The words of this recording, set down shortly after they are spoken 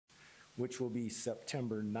which will be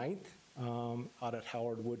September 9th out at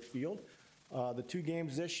Howard Wood Field. The two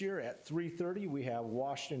games this year at 3:30, we have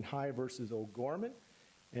Washington High versus O'Gorman.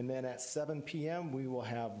 And then at 7 p.m., we will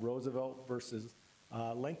have Roosevelt versus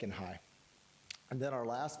Lincoln High. And then our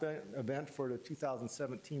last event for the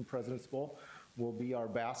 2017 President's Bowl will be our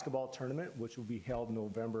basketball tournament, which will be held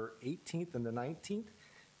November 18th and the 19th.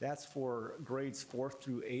 That's for grades 4th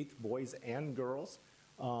through 8th, boys and girls.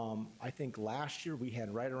 I think last year we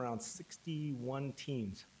had right around 61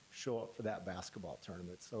 teams show up for that basketball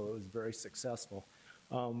tournament, so it was very successful.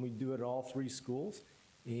 We do it at all three schools,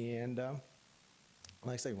 and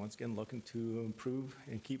like I say, once again, looking to improve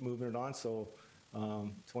and keep moving it on, so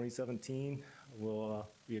 2017 will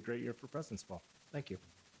be a great year for President's Ball. Thank you.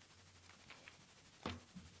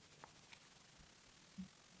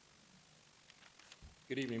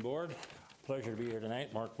 Good evening, Board. Pleasure to be here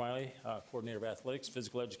tonight. Mark Miley, Coordinator of Athletics,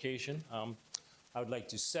 Physical Education. I would like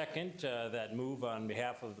to second that move on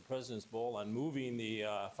behalf of the President's Bowl on moving the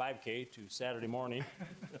 5K to Saturday morning.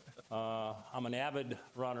 I'm an avid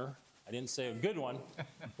runner. I didn't say a good one,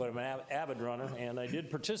 but I'm an avid runner, and I did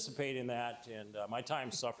participate in that, and my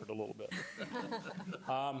time suffered a little bit.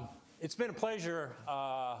 It's been a pleasure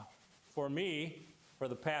for me for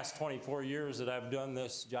the past 24 years that I've done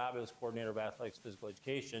this job as Coordinator of Athletics Physical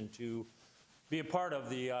Education to be a part of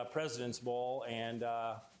the President's Bowl, and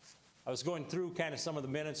I was going through kind of some of the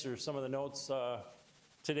minutes or some of the notes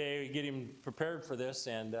today getting prepared for this,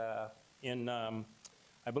 and in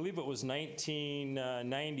I believe it was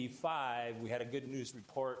 1995, we had a good news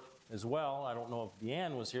report as well. I don't know if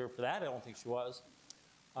Deanne was here for that. I don't think she was.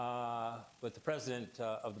 But the president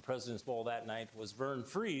of the President's Bowl that night was Vern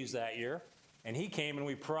Fries that year. And he came and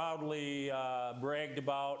we proudly bragged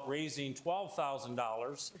about raising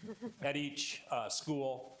 $12,000 at each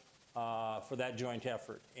school for that joint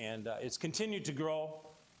effort. And it's continued to grow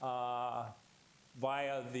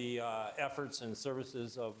via the efforts and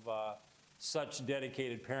services of such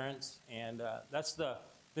dedicated parents. And that's the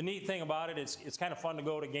neat thing about it. It's kind of fun to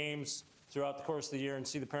go to games throughout the course of the year and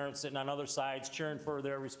see the parents sitting on other sides cheering for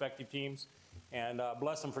their respective teams. And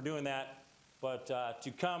bless them for doing that. But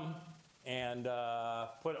to come and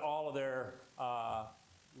put all of their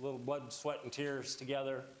little blood, sweat, and tears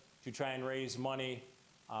together to try and raise money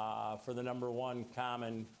for the #1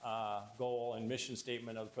 common goal and mission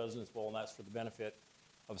statement of the President's Bowl, and that's for the benefit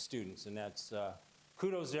of students. And that's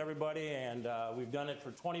kudos to everybody, and we've done it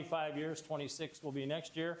for 25 years, 26 will be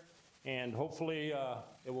next year, and hopefully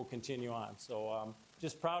it will continue on. So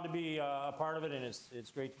just proud to be a part of it, and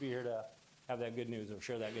it's great to be here to have that good news or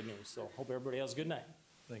share that good news. So hope everybody has a good night.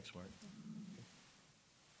 Thanks, Mark.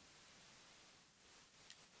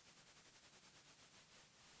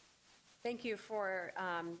 Thank you for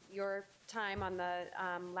your time on the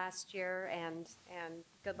last year, and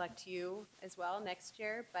good luck to you as well next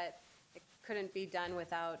year. But it couldn't be done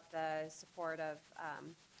without the support of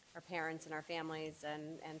our parents and our families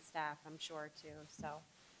and staff, I'm sure, too. So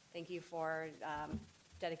thank you for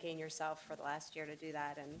dedicating yourself for the last year to do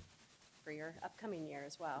that and for your upcoming year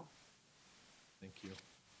as well. Thank you.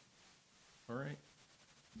 All right.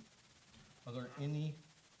 Are there any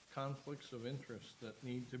conflicts of interest that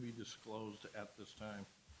need to be disclosed at this time?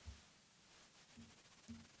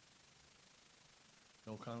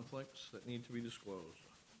 No conflicts that need to be disclosed.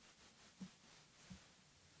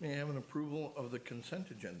 May I have an approval of the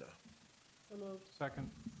consent agenda? So moved.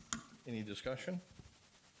 Second. Any discussion?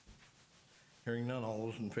 Hearing none, all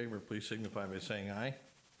those in favor, please signify by saying aye.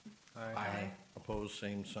 Aye. Aye. Opposed,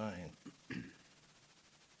 same sign.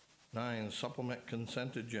 9, supplement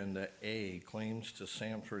consent agenda A, claims to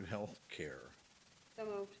Sanford Health Care. So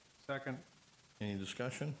moved. Second. Any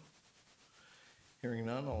discussion? Hearing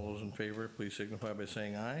none, all those in favor, please signify by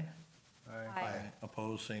saying aye. Aye.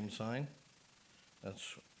 Opposed, same sign.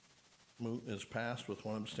 That's is passed with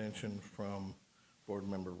one abstention from Board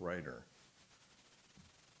Member Ryder.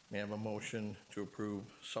 May I have a motion to approve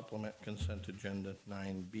supplement consent agenda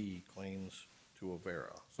 9B, claims to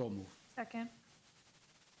Avera? So moved. Second.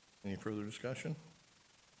 Any further discussion?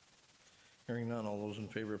 Hearing none, all those in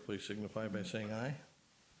favor, please signify by saying aye.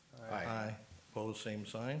 Aye. Opposed, same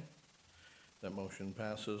sign. That motion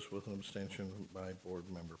passes with an abstention by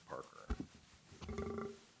Board Member Parker.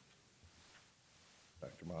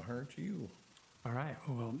 Dr. Maher, to you. All right,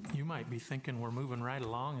 well, you might be thinking we're moving right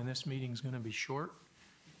along and this meeting's going to be short.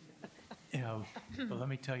 But let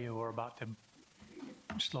me tell you, we're about to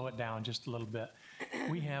slow it down just a little bit.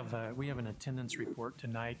 We have an attendance report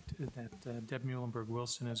tonight that Deb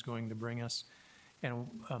Muhlenberg-Wilson is going to bring us. And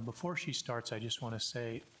before she starts, I just want to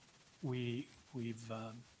say we've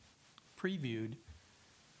previewed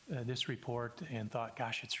this report and thought,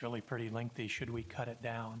 gosh, it's really pretty lengthy. Should we cut it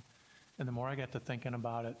down? And the more I got to thinking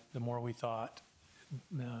about it, the more we thought,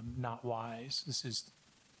 not wise. This is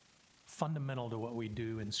fundamental to what we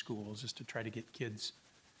do in schools, is to try to get kids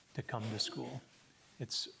to come to school.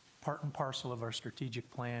 It's part and parcel of our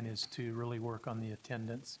strategic plan is to really work on the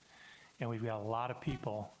attendance. And we've got a lot of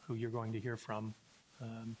people who you're going to hear from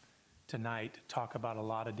tonight talk about a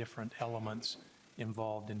lot of different elements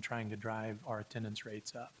involved in trying to drive our attendance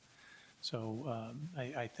rates up. So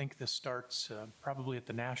I think this starts probably at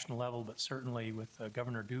the national level, but certainly with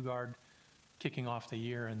Governor Dugard kicking off the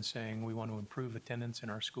year and saying we want to improve attendance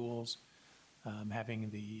in our schools,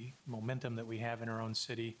 having the momentum that we have in our own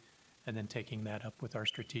city, and then taking that up with our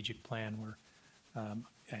strategic plan where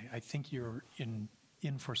I think you're in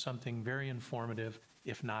for something very informative,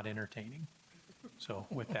 if not entertaining. So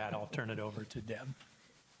with that, I'll turn it over to Deb.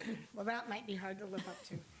 Well, that might be hard to live up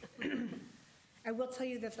to. I will tell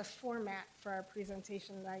you that the format for our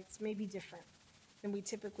presentation nights may be different than we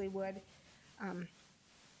typically would.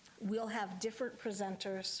 We'll have different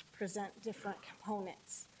presenters present different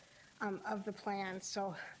components of the plan.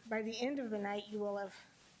 So by the end of the night, you will have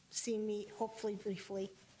seen me, hopefully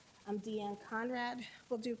briefly. Deanne Conrad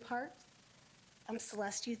will do part.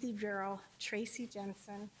 Celeste Youthy-Bureau, Tracy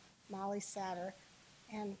Jensen, Molly Satter,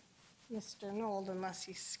 and Mr. Nold, unless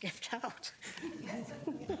he skipped out,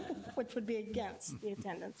 which would be against the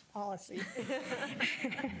attendance policy.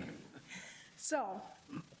 So,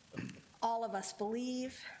 all of us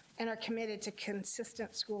believe and are committed to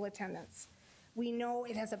consistent school attendance. We know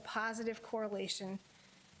it has a positive correlation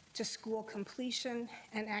to school completion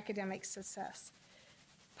and academic success.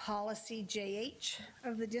 Policy JH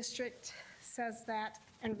of the district says that,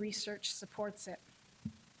 and research supports it.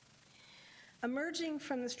 Emerging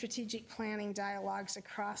from the strategic planning dialogues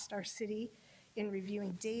across our city in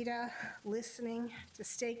reviewing data, listening to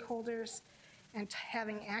stakeholders, and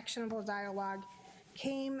having actionable dialogue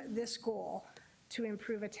came this goal to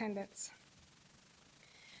improve attendance.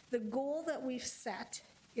 The goal that we've set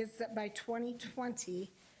is that by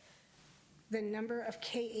 2020, the number of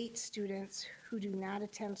K-8 students who do not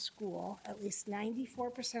attend school, at least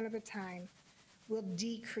 94% of the time, will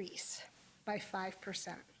decrease by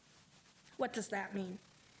 5%. What does that mean?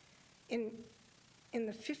 In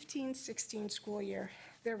the 15-16 school year,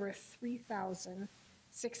 there were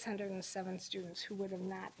 3,607 students who would have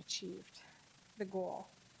not achieved the goal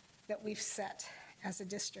that we've set as a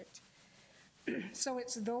district. So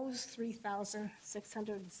it's those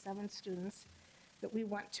 3,607 students that we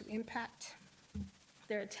want to impact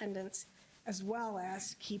their attendance, as well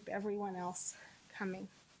as keep everyone else coming.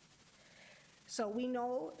 So we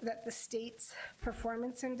know that the state's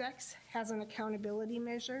performance index has an accountability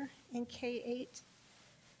measure in K-8.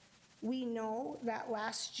 We know that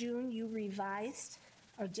last June you revised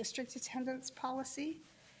our district attendance policy,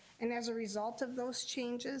 and as a result of those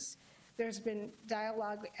changes, there's been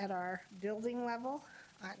dialogue at our building level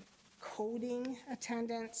on coding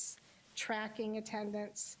attendance, tracking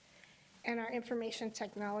attendance, and our information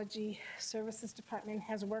technology services department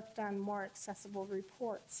has worked on more accessible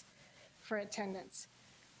reports for attendance,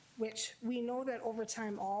 which we know that over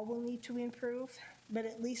time all will need to improve, but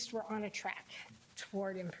at least we're on a track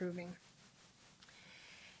toward improving.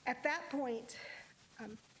 At that point,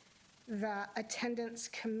 the attendance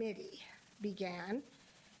committee began,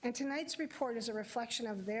 and tonight's report is a reflection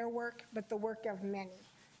of their work, but the work of many,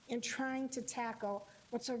 in trying to tackle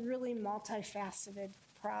what's a really multifaceted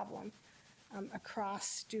problem across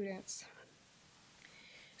students.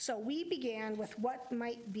 So we began with what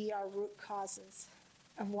might be our root causes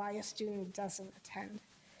of why a student doesn't attend.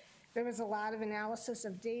 There was a lot of analysis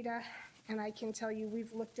of data, and I can tell you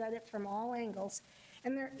we've looked at it from all angles,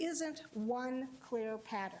 and there isn't one clear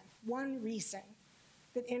pattern, one reason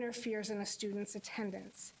that interferes in a student's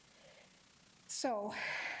attendance. So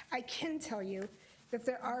I can tell you that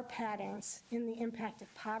there are patterns in the impact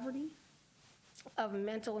of poverty, of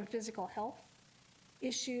mental and physical health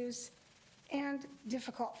issues, and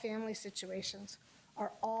difficult family situations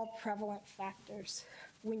are all prevalent factors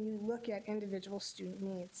when you look at individual student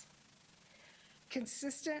needs.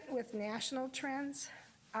 Consistent with national trends,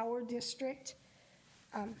 our district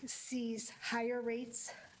sees higher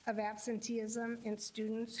rates of absenteeism in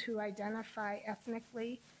students who identify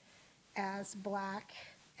ethnically as Black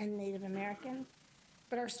and Native American,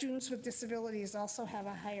 but our students with disabilities also have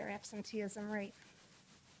a higher absenteeism rate.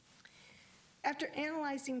 After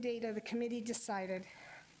analyzing data, the committee decided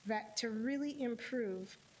that to really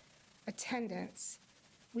improve attendance,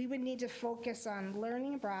 we would need to focus on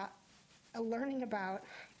learning about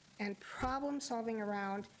and problem solving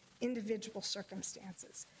around individual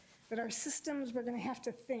circumstances, that our systems, we're going to have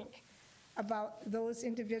to think about those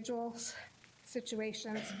individuals'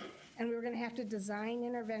 situations, and we're going to have to design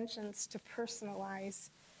interventions to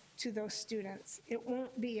personalize to those students. It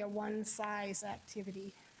won't be a one-size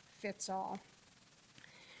activity fits all.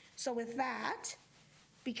 So with that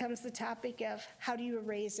becomes the topic of how do you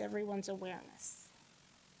raise everyone's awareness?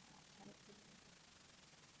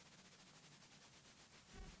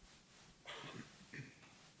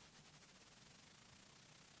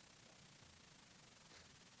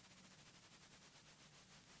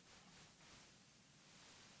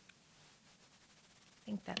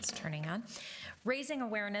 I think that's turning on. Raising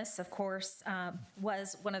awareness, of course,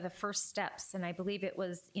 was one of the first steps, and I believe it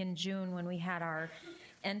was in June when we had our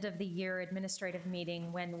end of the year administrative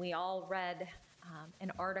meeting when we all read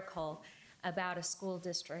an article about a school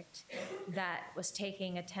district that was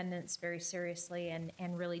taking attendance very seriously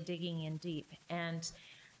and really digging in deep. And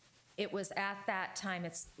it was at that time,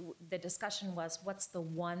 the discussion was, what's the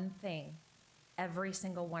one thing every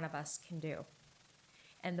single one of us can do?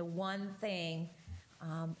 And the one thing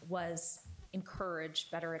was encourage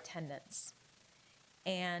better attendance.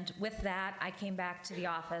 And with that, I came back to the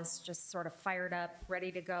office just sort of fired up,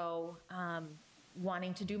 ready to go,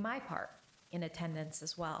 wanting to do my part in attendance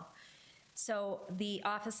as well. So the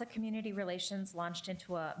Office of Community Relations launched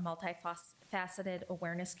into a multifaceted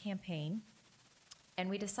awareness campaign, and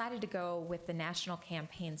we decided to go with the national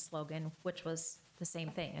campaign slogan, which was the same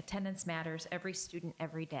thing, attendance matters, every student,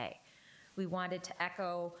 every day. We wanted to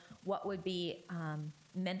echo what would be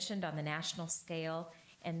mentioned on the national scale,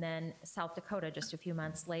 and then South Dakota, just a few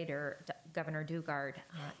months later, Governor Dugard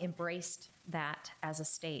embraced that as a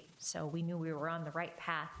state. So we knew we were on the right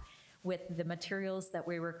path with the materials that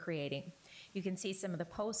we were creating. You can see some of the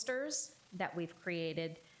posters that we've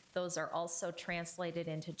created. Those are also translated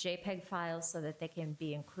into JPEG files so that they can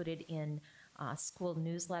be included in school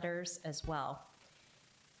newsletters as well.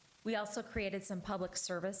 We also created some public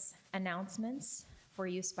service announcements for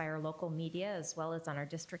use by our local media as well as on our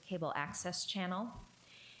district cable access channel.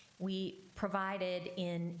 We provided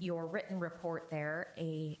in your written report there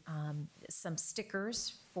some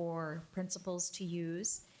stickers for principals to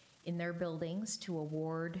use in their buildings to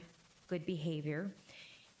award good behavior,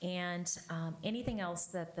 and anything else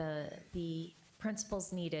that the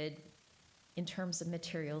principals needed in terms of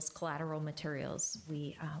materials, collateral materials.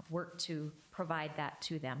 We worked to provide that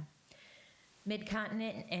to them.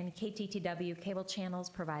 Mid-Continent and KTTW cable channels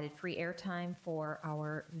provided free airtime for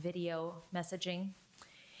our video messaging.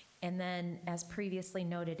 And then, as previously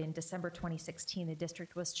noted, in December 2016, the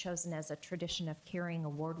district was chosen as a Tradition of Caring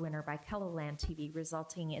award winner by Kelloland TV,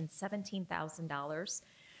 resulting in $17,000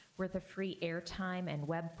 worth of free airtime and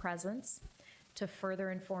web presence to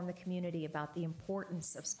further inform the community about the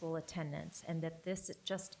importance of school attendance and that this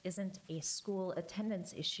just isn't a school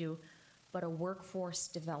attendance issue, but a workforce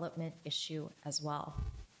development issue as well.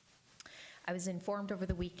 I was informed over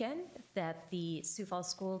the weekend that the Sioux Falls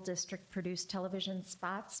School District produced television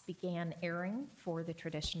spots began airing for the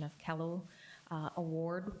Tradition of Kello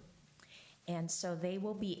Award. And so they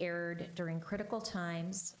will be aired during critical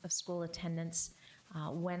times of school attendance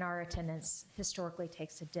when our attendance historically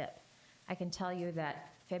takes a dip. I can tell you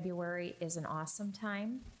that February is an awesome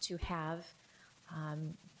time to have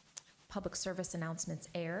public service announcements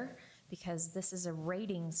air because this is a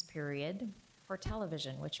ratings period for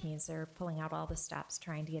television, which means they're pulling out all the stops,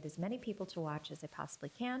 trying to get as many people to watch as they possibly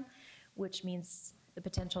can, which means the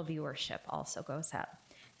potential viewership also goes up.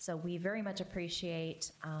 So we very much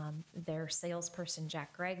appreciate their salesperson,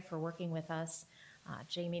 Jack Gregg, for working with us,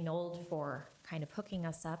 Jamie Nold for kind of hooking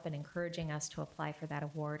us up and encouraging us to apply for that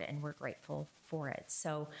award, and we're grateful for it.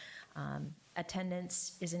 So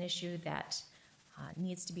attendance is an issue that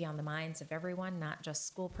needs to be on the minds of everyone, not just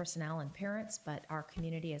school personnel and parents, but our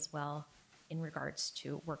community as well in regards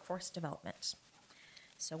to workforce development.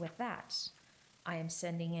 So with that, I am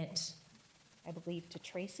sending it, I believe, to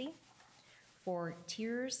Tracy for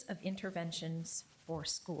tiers of interventions for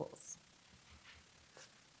schools.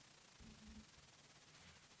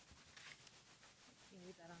 Can you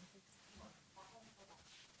leave that on, please?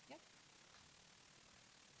 Yep.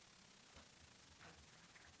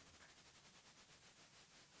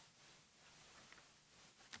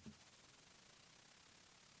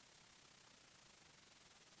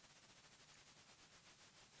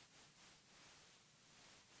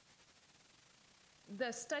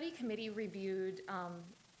 The study committee reviewed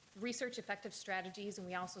research effective strategies, and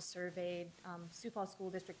we also surveyed Sioux Falls School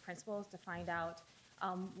District principals to find out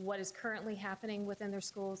what is currently happening within their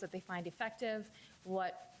schools that they find effective,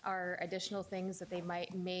 what are additional things that they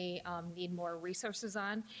may need more resources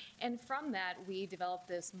on. And from that, we developed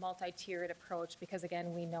this multi-tiered approach because,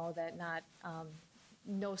 again, we know that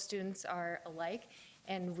no students are alike,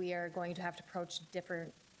 and we are going to have to approach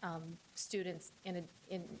different students in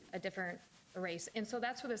a different race. And so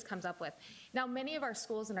that's what this comes up with. Now, many of our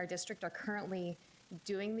schools in our district are currently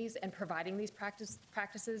doing these and providing these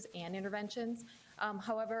practices and interventions.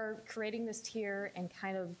 However, creating this tier and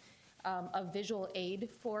kind of a visual aid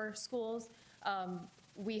for schools,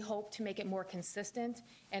 we hope to make it more consistent,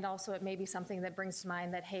 and also it may be something that brings to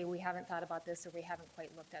mind that, hey, we haven't thought about this, or we haven't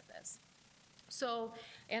quite looked at this. So,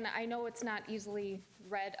 and I know it's not easily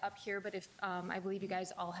read up here, but if I believe you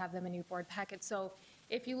guys all have them in your board packet. So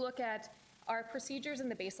if you look at our procedures in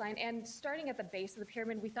the baseline, and starting at the base of the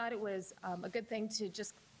pyramid, we thought it was a good thing to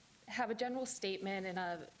just have a general statement and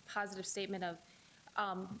a positive statement of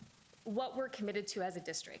what we're committed to as a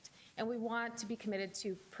district. And we want to be committed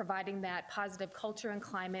to providing that positive culture and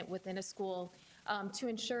climate within a school to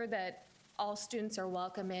ensure that all students are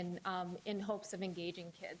welcome in hopes of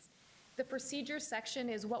engaging kids. The procedures section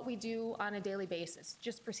is what we do on a daily basis,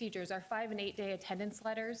 just procedures, our 5- and 8-day attendance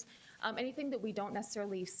letters, anything that we don't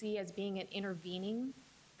necessarily see as being an intervening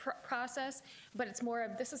process, but it's more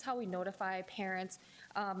of this is how we notify parents,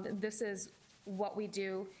 this is what we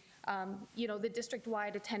do. The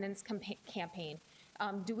district-wide attendance campaign.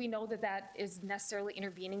 Do we know that that is necessarily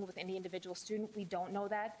intervening with any individual student? We don't know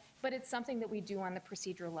that, but it's something that we do on the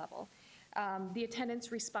procedural level. The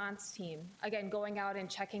attendance response team, again, going out and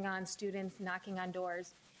checking on students, knocking on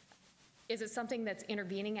doors. Is it something that's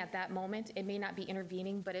intervening at that moment? It may not be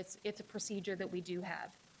intervening, but it's a procedure that we do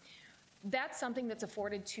have. That's something that's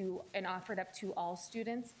afforded to and offered up to all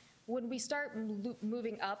students. When we start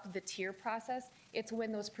moving up the tier process, it's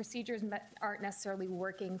when those procedures aren't necessarily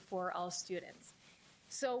working for all students.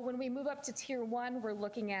 So when we move up to tier 1, we're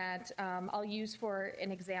looking at, I'll use for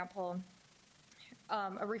an example,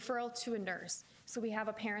 a referral to a nurse. So we have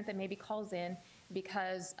a parent that maybe calls in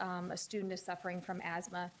because a student is suffering from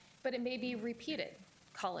asthma, but it may be repeated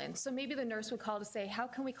call-in. So maybe the nurse would call to say, how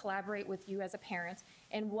can we collaborate with you as a parent,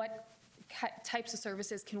 and what types of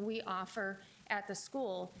services can we offer at the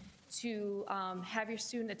school to have your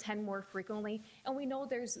student attend more frequently? And we know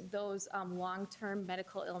there's those long-term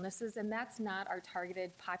medical illnesses, and that's not our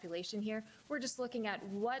targeted population here. We're just looking at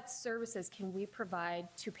what services can we provide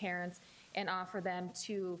to parents and offer them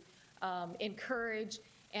to encourage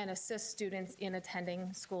and assist students in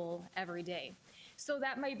attending school every day. So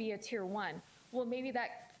that might be a tier 1. Well, maybe that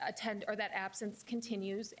that absence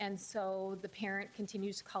continues, and so the parent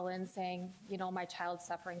continues to call in saying, my child's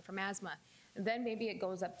suffering from asthma. Then maybe it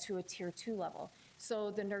goes up to a tier 2 level.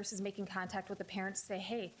 So the nurse is making contact with the parent to say,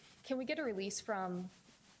 hey, can we get a release from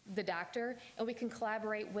the doctor? And we can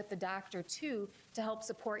collaborate with the doctor too to help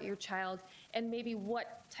support your child, and maybe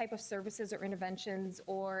what type of services or interventions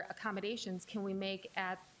or accommodations can we make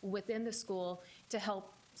within the school to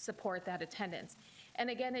help support that attendance. And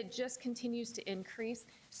again, it just continues to increase.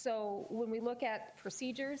 So when we look at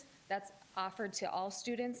procedures, that's offered to all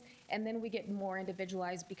students, and then we get more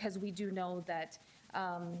individualized because we do know that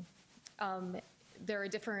there are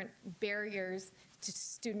different barriers to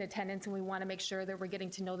student attendance, and we want to make sure that we're getting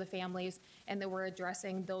to know the families and that we're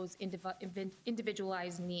addressing those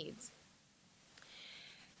individualized needs.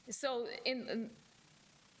 So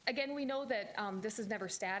again, we know that this is never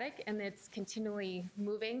static and it's continually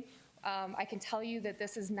moving. I can tell you that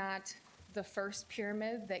this is not the first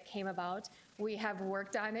pyramid that came about. We have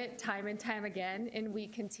worked on it time and time again, and we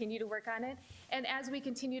continue to work on it. And as we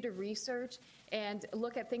continue to research and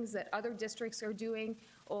look at things that other districts are doing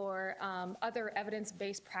or other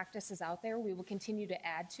evidence-based practices out there, we will continue to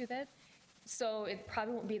add to that. So it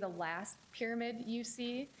probably won't be the last pyramid you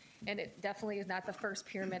see, and it definitely is not the first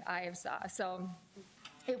pyramid I have saw. So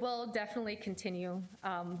it will definitely continue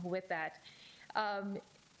with that.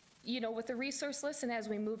 With the resource list, and as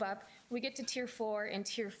we move up, we get to tier 4 and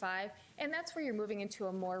tier 5, and that's where you're moving into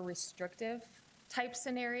a more restrictive type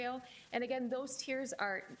scenario. And again, those tiers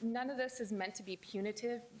none of this is meant to be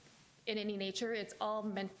punitive in any nature. It's all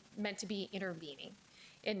meant to be intervening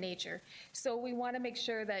in nature. So we want to make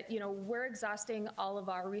sure that, we're exhausting all of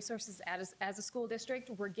our resources as a school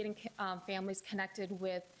district. We're getting families connected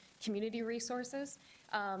with community resources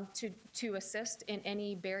to assist in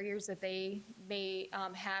any barriers that they may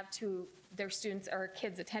have to their students or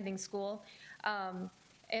kids attending school.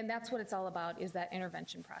 And that's what it's all about, is that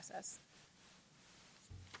intervention process.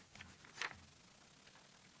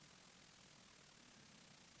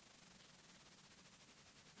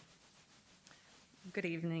 Good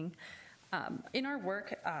evening. In our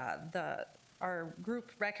work, our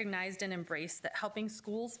group recognized and embraced that helping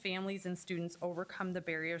schools, families, and students overcome the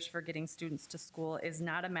barriers for getting students to school is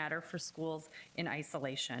not a matter for schools in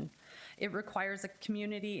isolation. It requires a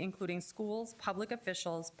community, including schools, public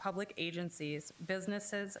officials, public agencies,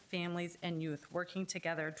 businesses, families, and youth working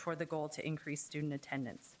together toward the goal to increase student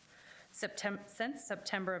attendance. Since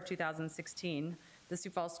September of 2016, the Sioux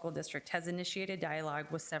Falls School District has initiated dialogue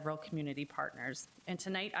with several community partners. And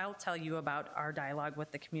tonight I'll tell you about our dialogue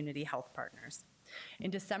with the community health partners. In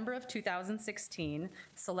December of 2016,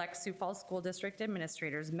 select Sioux Falls School District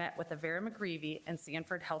administrators met with the Vera McGreevy and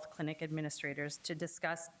Sanford Health Clinic administrators to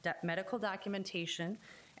discuss medical documentation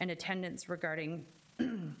and attendance regarding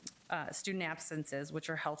student absences, which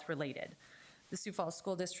are health-related. The Sioux Falls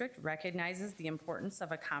School District recognizes the importance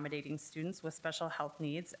of accommodating students with special health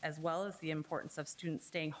needs, as well as the importance of students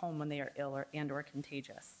staying home when they are ill and/or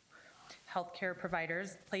contagious. Healthcare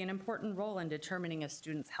providers play an important role in determining a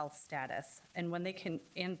student's health status and when they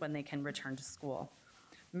can return to school.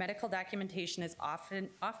 Medical documentation is often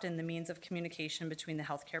the means of communication between the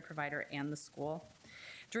healthcare provider and the school.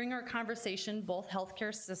 During our conversation, both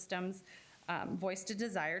healthcare systems voiced a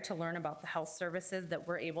desire to learn about the health services that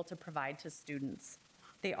we're able to provide to students.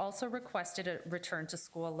 They also requested a return to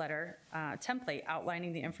school letter template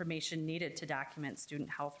outlining the information needed to document student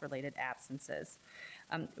health-related absences.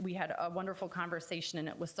 We had a wonderful conversation, and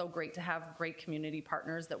it was so great to have great community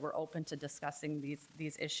partners that were open to discussing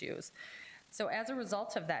these issues. So as a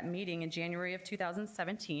result of that meeting in January of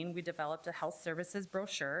 2017, we developed a health services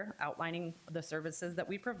brochure outlining the services that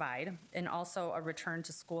we provide, and also a return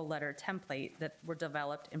to school letter template that were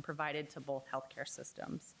developed and provided to both healthcare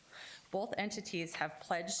systems. Both entities have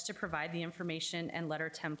pledged to provide the information and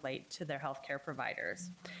letter template to their healthcare providers.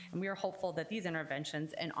 And we are hopeful that these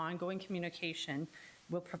interventions and ongoing communication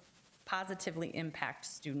will positively impact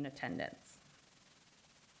student attendance.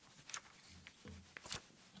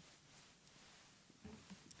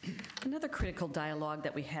 Another critical dialogue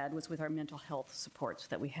that we had was with our mental health supports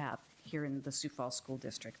that we have here in the Sioux Falls School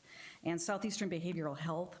District. And Southeastern Behavioral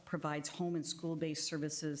Health provides home and school-based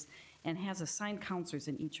services and has assigned counselors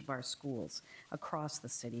in each of our schools across the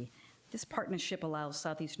city. This partnership allows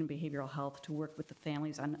Southeastern Behavioral Health to work with the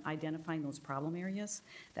families on identifying those problem areas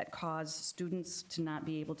that cause students to not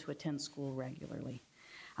be able to attend school regularly.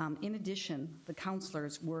 In addition, the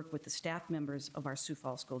counselors work with the staff members of our Sioux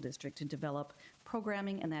Falls School District to develop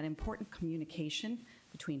programming and that important communication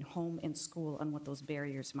between home and school on what those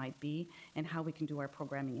barriers might be and how we can do our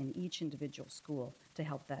programming in each individual school to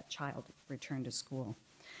help that child return to school.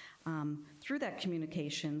 Through that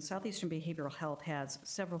communication, Southeastern Behavioral Health has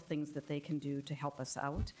several things that they can do to help us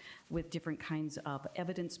out with different kinds of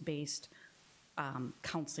evidence-based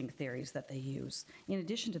counseling theories that they use. In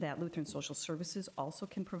addition to that, Lutheran Social Services also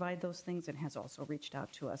can provide those things and has also reached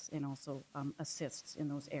out to us and also assists in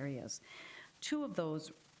those areas. Two of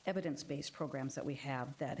those evidence-based programs that we have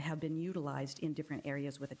that have been utilized in different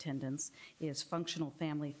areas with attendance is functional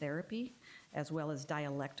family therapy as well as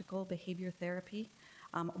dialectical behavior therapy.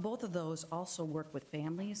 Both of those also work with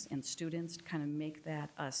families and students to kind of make that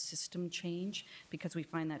a system change, because we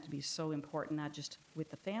find that to be so important, not just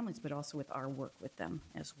with the families, but also with our work with them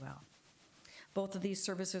as well. Both of these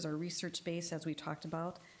services are research-based, as we talked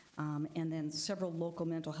about, and then several local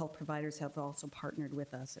mental health providers have also partnered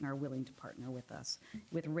with us and are willing to partner with us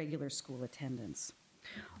with regular school attendance.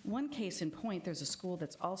 One case in point, there's a school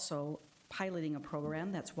that's also piloting a program,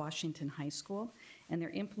 that's Washington High School, and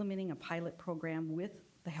they're implementing a pilot program with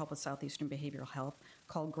the help of Southeastern Behavioral Health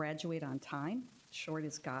called Graduate on Time, short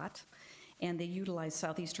is GOT, and they utilize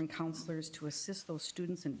Southeastern counselors to assist those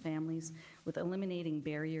students and families with eliminating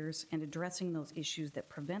barriers and addressing those issues that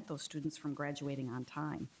prevent those students from graduating on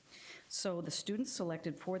time. So the students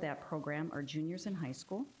selected for that program are juniors in high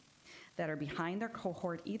school that are behind their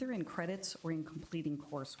cohort either in credits or in completing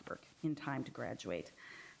coursework in time to graduate.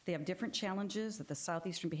 They have different challenges that the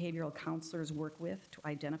Southeastern Behavioral Counselors work with to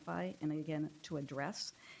identify and again to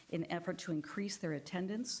address in an effort to increase their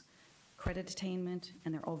attendance, credit attainment,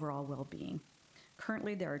 and their overall well-being.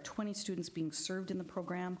 Currently, there are 20 students being served in the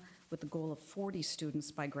program with the goal of 40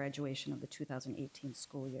 students by graduation of the 2018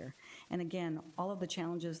 school year. And again, all of the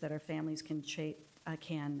challenges that our families can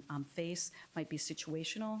face might be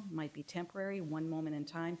situational, might be temporary, one moment in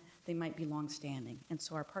time, they might be long-standing. And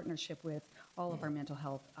so our partnership with all of our mental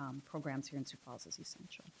health programs here in Sioux Falls is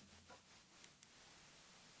essential.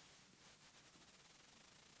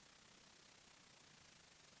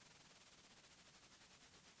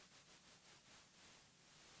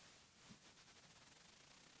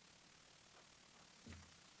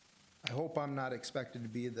 I hope I'm not expected to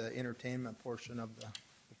be the entertainment portion of the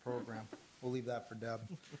program. We'll leave that for Deb.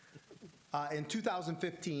 In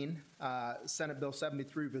 2015, Senate Bill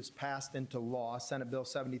 73 was passed into law. Senate Bill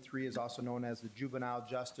 73 is also known as the Juvenile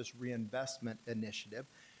Justice Reinvestment Initiative.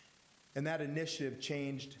 And that initiative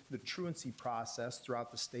changed the truancy process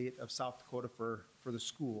throughout the state of South Dakota for the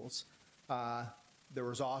schools. There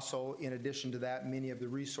was also, in addition to that, many of the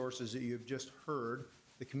resources that you've just heard,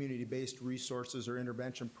 the community-based resources or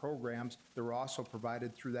intervention programs that were also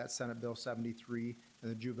provided through that Senate Bill 73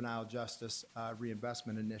 and the Juvenile Justice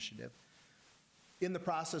Reinvestment Initiative. In the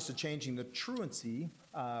process of changing the truancy,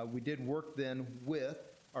 we did work then with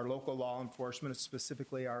our local law enforcement,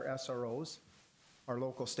 specifically our SROs, our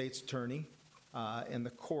local state's attorney, and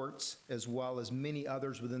the courts, as well as many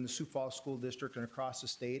others within the Sioux Falls School District and across the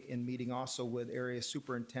state, and meeting also with area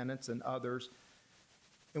superintendents and others.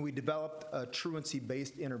 And we developed a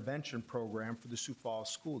truancy-based intervention program for the Sioux Falls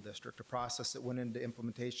School District, a process that went into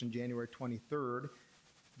implementation January 23rd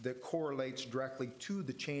that correlates directly to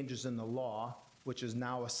the changes in the law, which is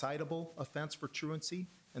now a citable offense for truancy,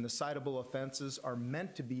 and the citable offenses are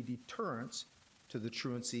meant to be deterrents to the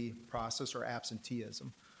truancy process or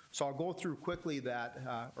absenteeism. So I'll go through quickly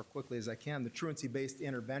that, or quickly as I can, the truancy-based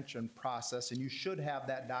intervention process, and you should have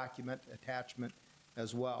that document attachment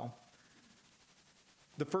as well.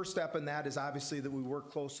 The first step in that is obviously that we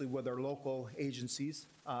work closely with our local agencies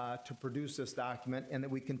to produce this document, and that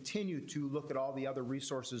we continue to look at all the other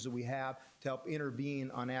resources that we have to help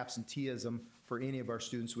intervene on absenteeism for any of our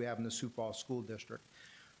students we have in the Sioux Falls School District.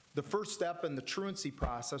 The first step in the truancy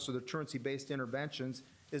process, or the truancy-based interventions,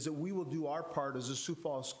 is that we will do our part as a Sioux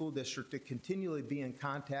Falls School District to continually be in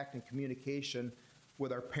contact and communication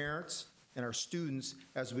with our parents and our students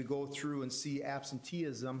as we go through and see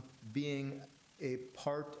absenteeism being a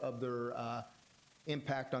part of their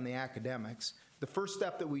impact on the academics. The first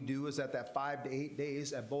step that we do is at that 5 to 8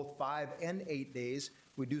 days, at both 5 and 8 days,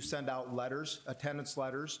 we do send out letters, attendance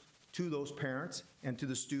letters, to those parents and to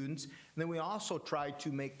the students. And then we also try to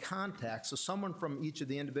make contact. So someone from each of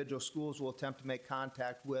the individual schools will attempt to make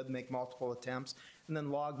contact with, make multiple attempts, and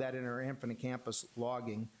then log that in our Infinite Campus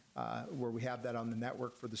logging, where we have that on the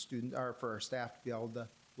network for the student, or for our staff to be able to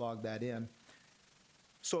log that in.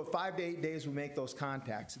 So at 5 to 8 days, we make those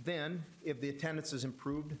contacts. Then, if the attendance is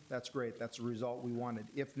improved, that's great. That's the result we wanted.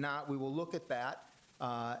 If not, we will look at that,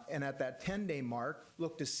 and at that 10-day mark,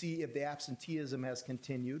 look to see if the absenteeism has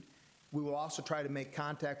continued. We will also try to make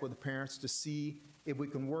contact with the parents to see if we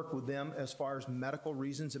can work with them as far as medical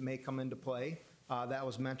reasons that may come into play. That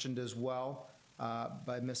was mentioned as well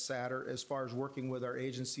by Ms. Satter, as far as working with our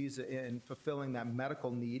agencies in fulfilling that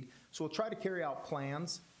medical need. So we'll try to carry out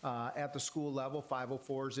plans at the school level,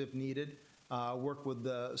 504s if needed, work with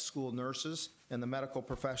the school nurses and the medical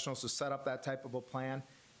professionals to set up that type of a plan.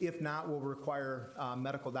 If not, we'll require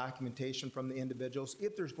medical documentation from the individuals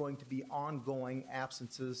if there's going to be ongoing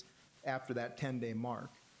absences after that 10-day mark.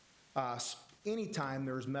 Anytime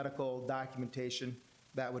there's medical documentation,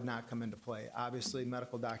 that would not come into play. Obviously,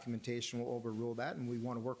 medical documentation will overrule that, and we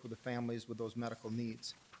want to work with the families with those medical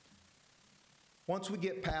needs. Once we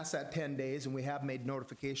get past that 10 days and we have made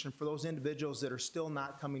notification for those individuals that are still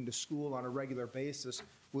not coming to school on a regular basis,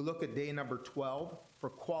 we look at day number 12 for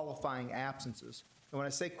qualifying absences. And when I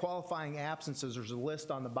say qualifying absences, there's a list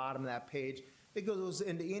on the bottom of that page. It goes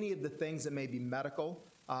into any of the things that may be medical,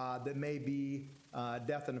 that may be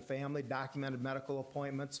death in the family, documented medical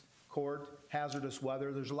appointments, court, hazardous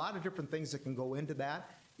weather. There's a lot of different things that can go into that.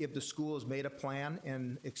 If the school has made a plan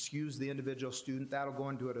and excused the individual student, that'll go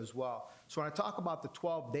into it as well. So when I talk about the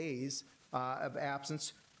 12 days of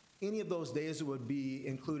absence, any of those days that would be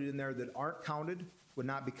included in there that aren't counted would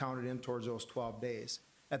not be counted in towards those 12 days.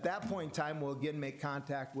 At that point in time, we'll again make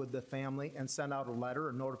contact with the family and send out a letter,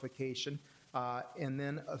 a notification, and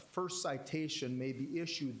then a first citation may be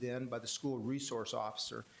issued then by the school resource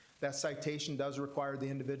officer. That citation does require the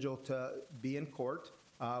individual to be in court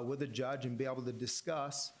with a judge and be able to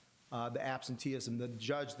discuss the absenteeism. The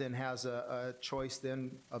judge then has a choice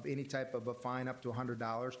then of any type of a fine up to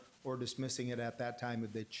 $100 or dismissing it at that time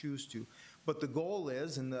if they choose to. But the goal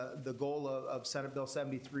is, and the goal of Senate Bill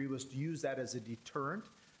 73 was to use that as a deterrent.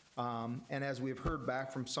 And as we've heard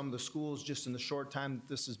back from some of the schools just in the short time that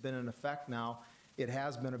this has been in effect now, it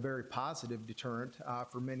has been a very positive deterrent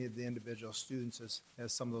for many of the individual students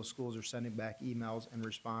as some of those schools are sending back emails and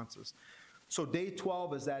responses. So day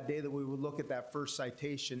 12 is that day that we would look at that first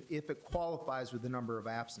citation if it qualifies with the number of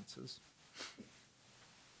absences.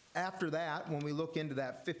 After that, when we look into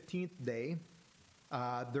that 15th day,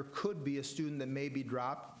 there could be a student that may be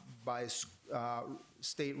dropped by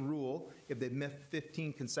state rule if they've missed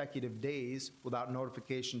 15 consecutive days without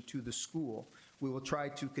notification to the school. We will try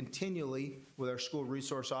to continually, with our school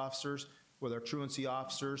resource officers, with our truancy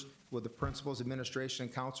officers, with the principals, administration,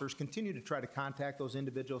 and counselors, continue to try to contact those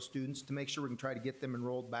individual students to make sure we can try to get them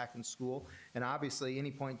enrolled back in school. And obviously, any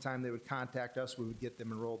point in time they would contact us, we would get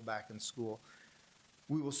them enrolled back in school.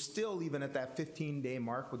 We will still, even at that 15-day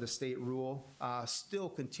mark with the state rule, still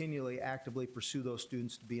continually actively pursue those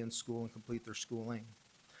students to be in school and complete their schooling.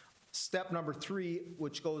 Step number 3,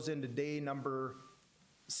 which goes into day number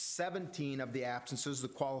 17 of the absences, the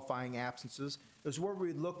qualifying absences, is where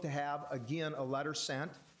we'd look to have, again, a letter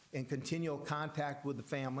sent and continual contact with the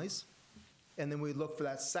families. And then we look for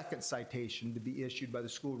that second citation to be issued by the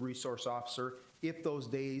school resource officer if those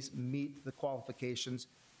days meet the qualifications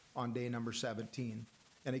on day number 17.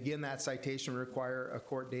 And again, that citation would require a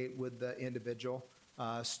court date with the individual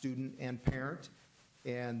student and parent,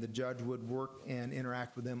 and the judge would work and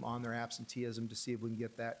interact with them on their absenteeism to see if we can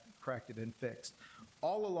get that corrected and fixed.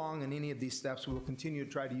 All along in any of these steps, we will continue to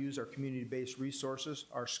try to use our community-based resources,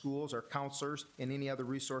 our schools, our counselors, and any other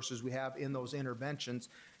resources we have in those interventions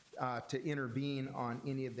to intervene on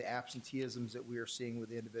any of the absenteeisms that we are seeing with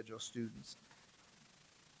the individual students.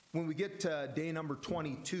 When we get to day number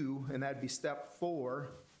 22, and that'd be step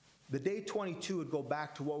 4, the day 22 would go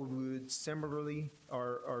back to what we would similarly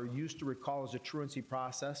or used to recall as a truancy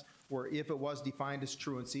process, where if it was defined as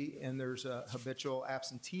truancy and there's a habitual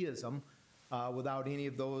absenteeism without any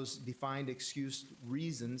of those defined excused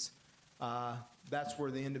reasons, that's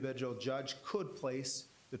where the individual judge could place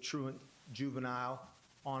the truant juvenile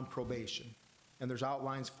on probation. And there's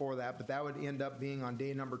outlines for that, but that would end up being on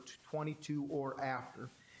day number 22 or after.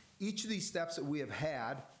 Each of these steps that we have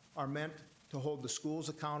had are meant to hold the schools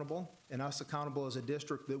accountable and us accountable as a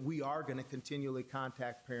district that we are going to continually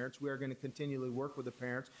contact parents. We are going to continually work with the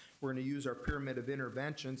parents. We're going to use our pyramid of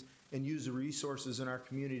interventions and use the resources in our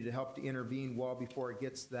community to help to intervene well before it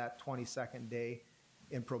gets to that 22nd day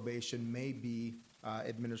in probation may be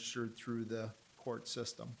administered through the court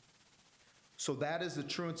system. So that is the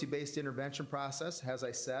truancy-based intervention process. As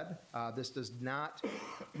I said, this does not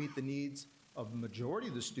meet the needs of the majority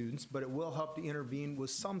of the students, but it will help to intervene with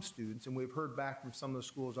some students. And we've heard back from some of the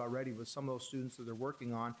schools already with some of those students that they're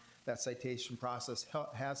working on, that citation process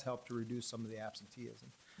has helped to reduce some of the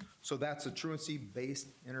absenteeism. So that's the truancy-based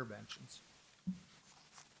interventions.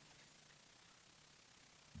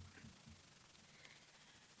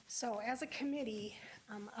 So as a committee,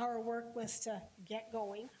 our work was to get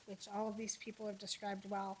going, which all of these people have described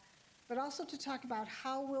well, but also to talk about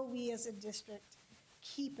how will we as a district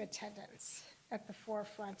keep attendance at the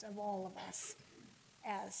forefront of all of us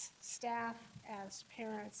as staff, as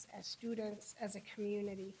parents, as students, as a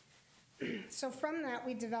community. So from that,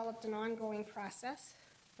 we developed an ongoing process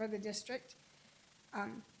for the district.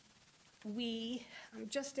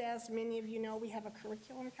 Just as many of you know, we have a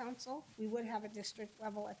curriculum council. We would have a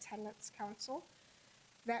district-level attendance council.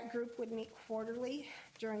 That group would meet quarterly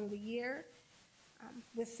during the year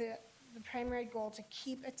with the primary goal to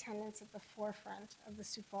keep attendance at the forefront of the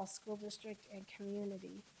Sioux Falls School District and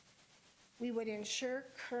community. We would ensure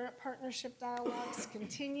current partnership dialogues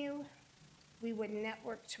continue. We would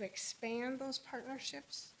network to expand those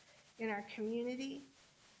partnerships in our community,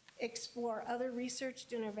 explore other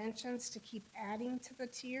researched interventions to keep adding to the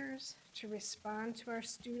tiers to respond to our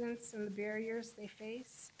students and the barriers they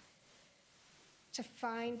face, to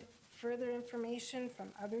find further information from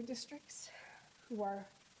other districts who are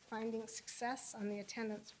finding success on the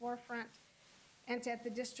attendance forefront, and at the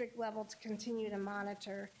district level to continue to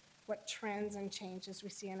monitor what trends and changes we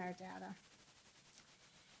see in our data.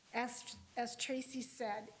 As Tracy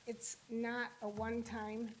said, it's not a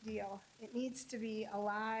one-time deal. It needs to be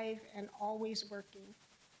alive and always working.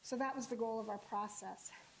 So that was the goal of our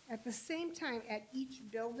process. At the same time, at each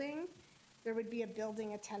building, there would be a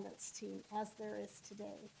building attendance team, as there is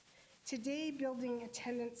today. Today, building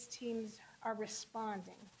attendance teams are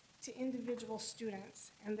responding to individual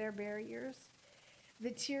students and their barriers.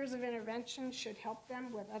 The tiers of intervention should help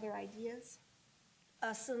them with other ideas.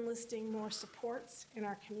 Us enlisting more supports in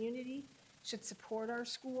our community should support our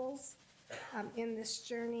schools in this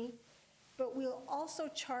journey. But we'll also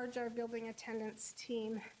charge our building attendance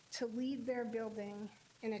team to lead their building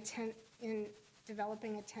in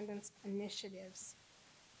developing attendance initiatives.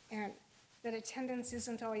 And that attendance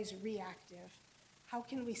isn't always reactive. How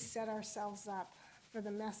can we set ourselves up for the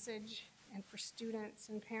message and for students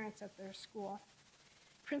and parents at their school?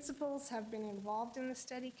 Principals have been involved in the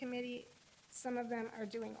study committee. Some of them are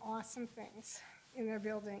doing awesome things in their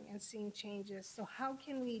building and seeing changes. So how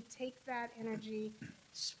can we take that energy,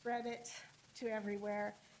 spread it to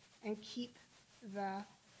everywhere, and keep the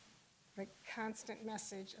constant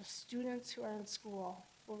message of students who are in school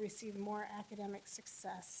will receive more academic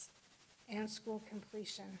success and school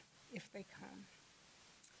completion if they come.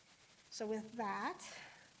 So with that,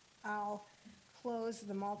 I'll close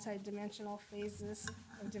the multidimensional phases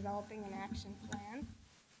of developing an action plan,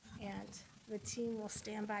 and the team will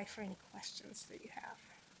stand by for any questions that you have.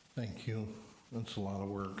 Thank you. That's a lot of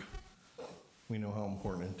work. We know how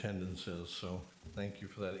important attendance is, so thank you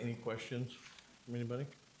for that. Any questions from anybody?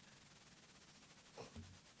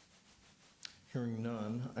 Hearing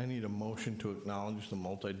none, I need a motion to acknowledge the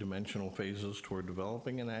multidimensional phases toward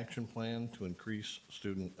developing an action plan to increase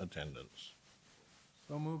student attendance.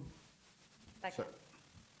 So moved. Second.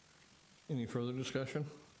 Any further discussion?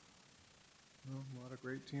 A lot of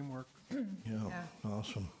great teamwork. Yeah,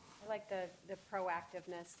 awesome. I like the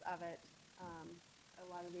proactiveness of it,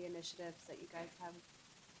 a lot of the initiatives that you guys have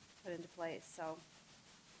put into place, so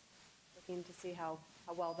looking to see how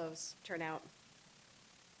well those turn out.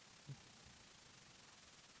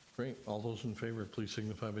 Great. All those in favor, please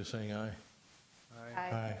signify by saying aye.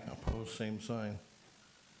 Aye. Opposed, same sign.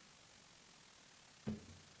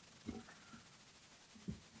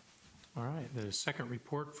 All right, the second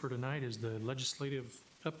report for tonight is the legislative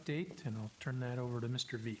update, and I'll turn that over to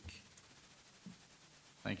Mr. Veek.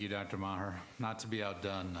 Thank you, Dr. Maher. Not to be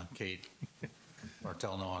outdone, Kate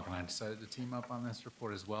Bartel-Nowak and I decided to team up on this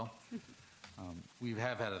report as well. We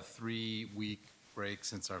have had a 3-week break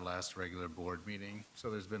since our last regular board meeting,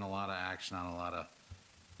 so there's been a lot of action on a lot of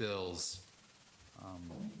bills.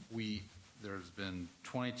 There's been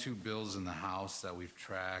 22 bills in the House that we've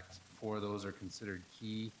tracked. 4 of those are considered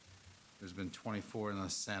key. There's been 24 in the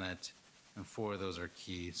Senate, and 4 of those are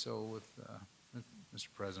key. So with Mr.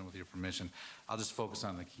 President, with your permission, I'll just focus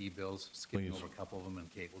on the key bills, skipping over a couple of them,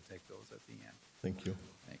 and Kate will take those at the end. Thank you.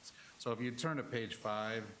 Thanks. So if you turn to page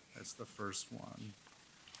 5, that's the first one.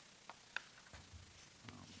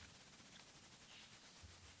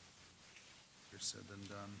 Easier said than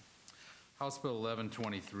done. House Bill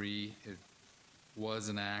 1123, it was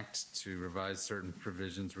an act to revise certain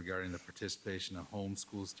provisions regarding the participation of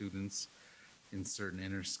homeschool students in certain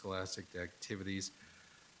interscholastic activities.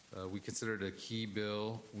 We considered it a key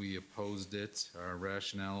bill. We opposed it. Our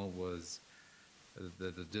rationale was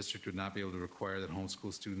that the district would not be able to require that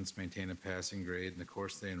homeschool students maintain a passing grade in the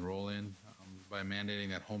course they enroll in. By mandating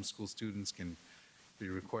that homeschool students can be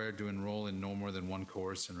required to enroll in no more than one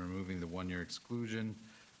course and removing the one-year exclusion,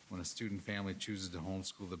 when a student family chooses to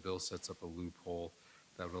homeschool, the bill sets up a loophole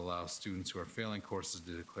that would allow students who are failing courses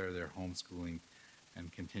to declare their homeschooling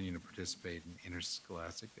and continue to participate in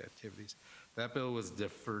interscholastic activities. That bill was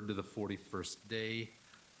deferred to the 41st day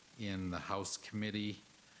in the House committee.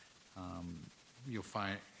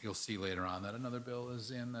 You'll see later on that another bill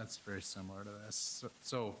is in that's very similar to this.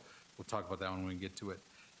 So we'll talk about that when we get to it.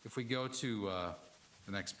 If we go to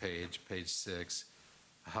the next page, page 6,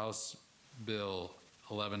 House Bill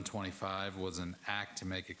 1125 was an act to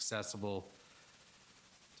make accessible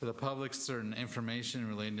to the public certain information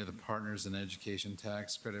relating to the Partners in Education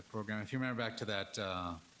Tax Credit Program. If you remember back to that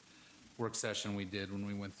work session we did when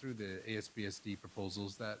we went through the ASBSD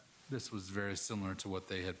proposals, that this was very similar to what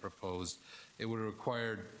they had proposed. It would have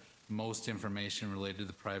required most information related to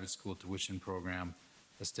the private school tuition program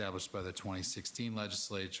established by the 2016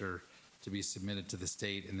 legislature to be submitted to the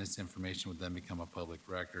state, and this information would then become a public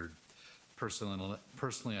record.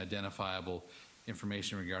 Personally identifiable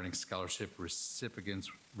information regarding scholarship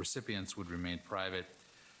recipients would remain private.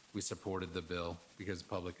 We supported the bill because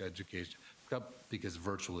public education, because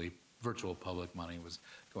virtual public money was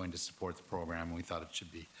going to support the program, and we thought it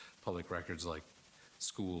should be public records like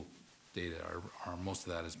school data, or most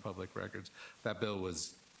of that is public records. That bill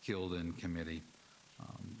was killed in committee.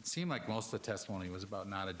 It seemed like most of the testimony was about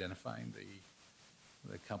not identifying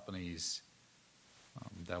the companies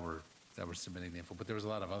that were submitting the info, but there was a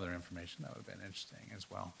lot of other information that would have been interesting as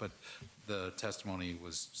well. But the testimony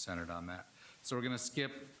was centered on that. So we're going to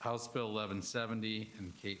skip House Bill 1170,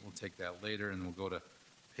 and Kate will take that later, and we'll go to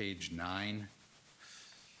page 9.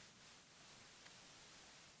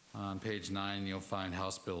 On page 9, you'll find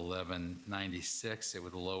House Bill 1196. It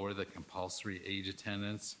would lower the compulsory age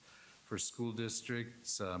attendance for school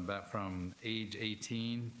districts back from age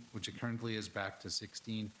 18, which it currently is, back to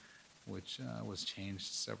 16, which was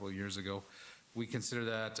changed several years ago. We consider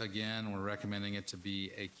that, again, we're recommending it to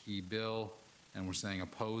be a key bill, and we're saying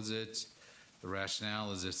oppose it. The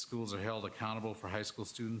rationale is if schools are held accountable for high school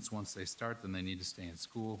students once they start, then they need to stay in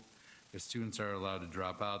school. If students are allowed to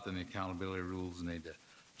drop out, then the accountability rules need to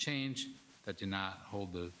change that do not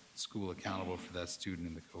hold the school accountable for that student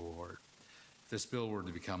in the cohort. If this bill were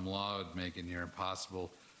to become law, it would make it near impossible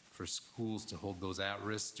for schools to hold those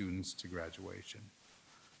at-risk students to graduation.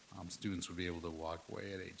 students would be able to walk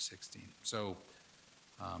away at age 16. So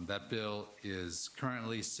that bill is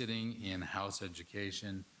currently sitting in House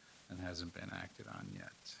Education and hasn't been acted on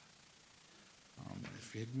yet.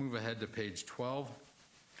 If you move ahead to page 12.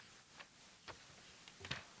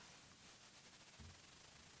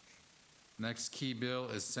 Next key bill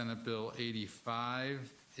is Senate Bill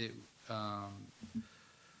 85.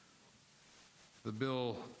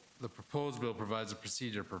 The proposed bill provides a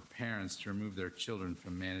procedure for parents to remove their children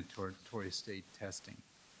from mandatory state testing.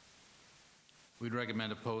 We'd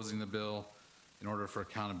recommend opposing the bill in order for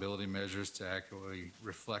accountability measures to accurately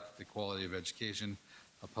reflect the quality of education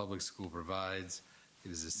a public school provides.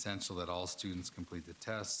 It is essential that all students complete the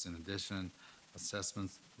tests. In addition,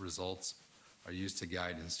 assessment results are used to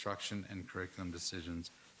guide instruction and curriculum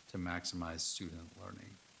decisions to maximize student learning.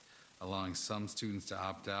 Allowing some students to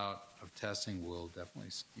opt out of testing will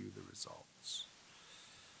definitely skew the results.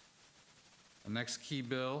 The next key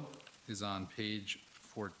bill is on page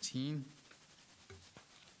 14.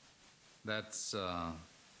 That's, oh,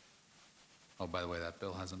 by the way, that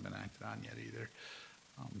bill hasn't been acted on yet either.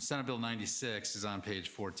 Senate Bill 96 is on page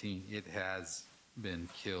 14. It has been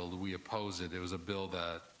killed. We oppose it. It was a bill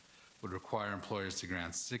that would require employers to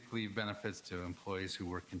grant sick leave benefits to employees who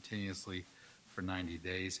work continuously for 90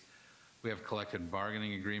 days. We have collective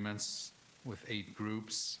bargaining agreements with 8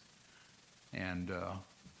 groups, and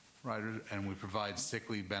we provide sick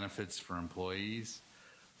leave benefits for employees.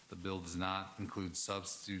 The bill does not include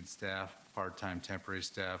substitute staff, part-time temporary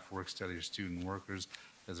staff, work-study or student workers.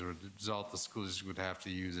 As a result, the school district would have to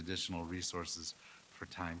use additional resources for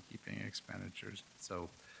timekeeping expenditures. So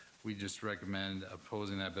we just recommend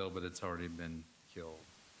opposing that bill, but it's already been killed.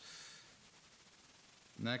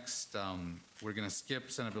 Next, we're going to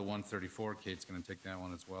skip Senate Bill 134. Kate's going to take that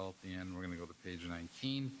one as well at the end. We're going to go to page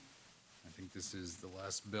 19. I think this is the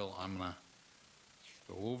last bill I'm going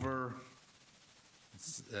to go over.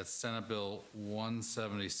 That's Senate Bill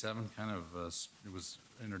 177. It was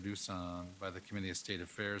introduced by the Committee of State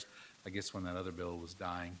Affairs, I guess when that other bill was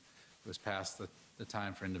dying. It was past the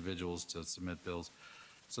time for individuals to submit bills.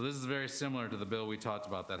 So this is very similar to the bill we talked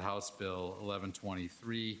about, that House Bill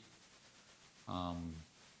 1123. A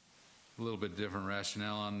little bit different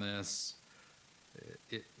rationale on this.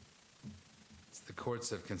 The courts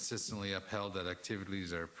have consistently upheld that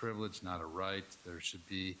activities are a privilege, not a right. There should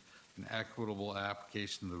be an equitable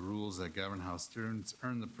application of the rules that govern how students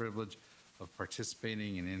earn the privilege of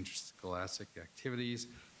participating in interscholastic activities.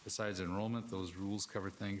 Besides enrollment, those rules cover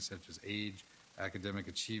things such as age, academic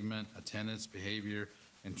achievement, attendance, behavior,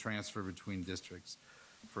 and transfer between districts.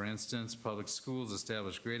 For instance, public schools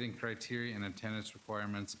establish grading criteria and attendance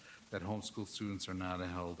requirements that homeschool students are not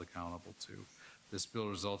held accountable to. This bill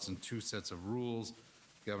results in 2 sets of rules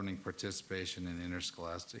governing participation in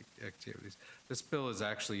interscholastic activities. This bill is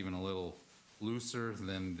actually even a little looser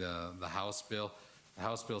than the House bill. The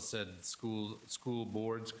House bill said school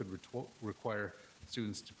boards could require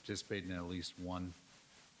students to participate in at least one,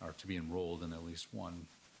 or to be enrolled in at least one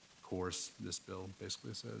course. This bill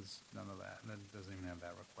basically says none of that, and it doesn't even have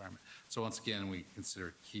that requirement. So once again, we consider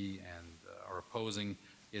it key and are opposing.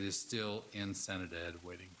 It is still in Senate Ed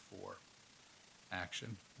waiting for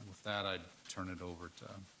action. And with that, I'd turn it over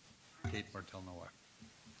to Kate Martell-Nowak.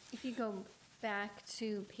 If you go back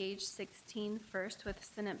to page 16 first with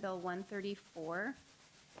Senate Bill 134,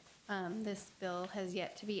 this bill has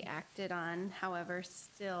yet to be acted on, however,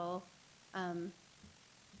 still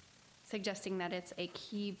suggesting that it's a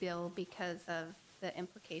key bill because of the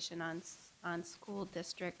implication on school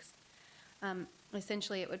districts.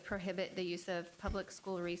 Essentially, it would prohibit the use of public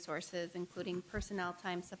school resources, including personnel,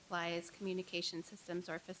 time, supplies, communication systems,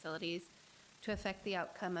 or facilities, to affect the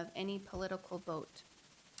outcome of any political vote.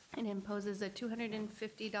 It imposes a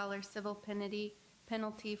 $250 civil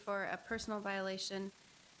penalty for a personal violation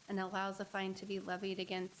and allows a fine to be levied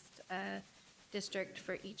against a district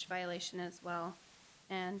for each violation as well.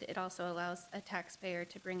 And it also allows a taxpayer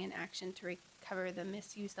to bring in action to recover the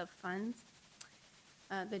misuse of funds.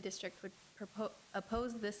 The district would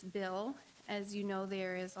oppose this bill. As you know,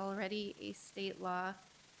 there is already a state law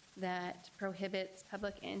that prohibits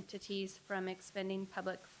public entities from expending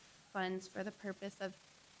public funds for the purpose of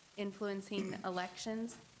influencing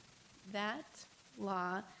elections. That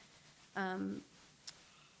law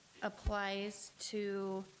applies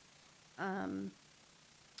to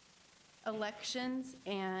elections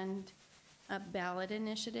and ballot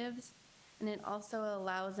initiatives, and it also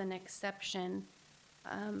allows an exception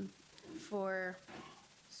for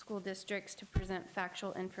school districts to present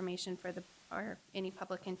factual information or any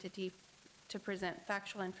public entity to present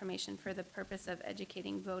factual information for the purpose of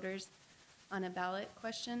educating voters on a ballot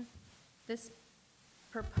question. This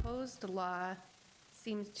proposed law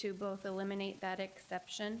seems to both eliminate that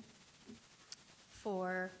exception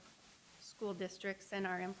for school districts and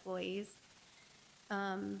our employees.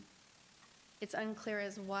 It's unclear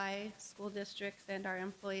as why school districts and our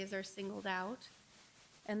employees are singled out.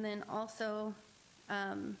 And then also,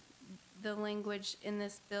 the language in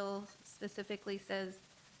this bill specifically says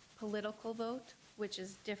political vote, which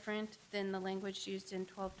is different than the language used in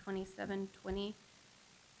 122720,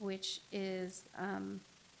 which is,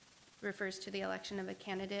 refers to the election of a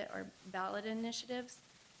candidate or ballot initiatives.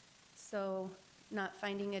 So not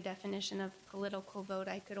finding a definition of political vote,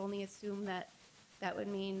 I could only assume that that would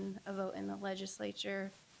mean a vote in the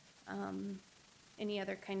legislature, any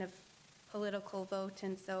other kind of political vote.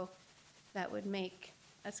 And so that would make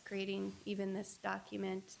us creating even this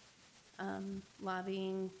document,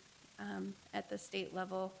 lobbying at the state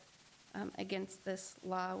level against this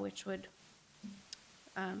law, which would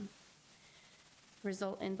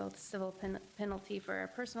result in both civil penalty for a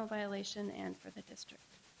personal violation and for the district.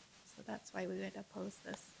 So that's why we would oppose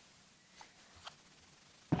this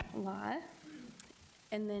law.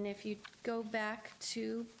 And then if you go back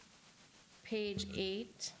to page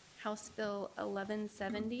 8, House Bill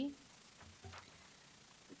 1170,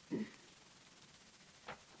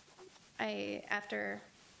 after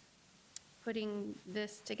putting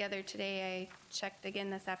this together today, I checked again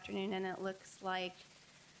this afternoon, and it looks like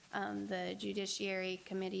the Judiciary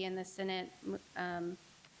Committee in the Senate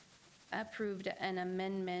approved an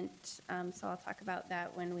amendment, so I'll talk about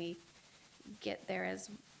that when we get there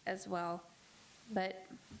as well. But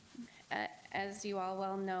as you all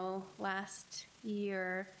well know, last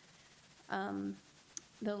year,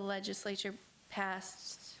 the legislature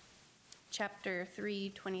passed Chapter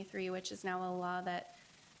 323, which is now a law that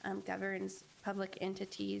governs public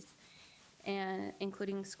entities, and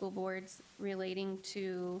including school boards, relating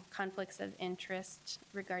to conflicts of interest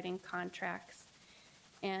regarding contracts.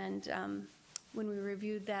 And when we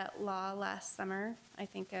reviewed that law last summer, I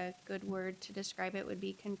think a good word to describe it would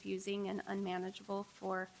be confusing and unmanageable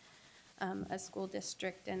for a school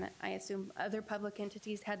district. And I assume other public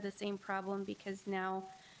entities had the same problem, because now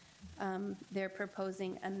they're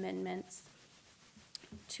proposing amendments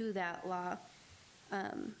to that law.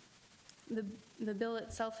 The bill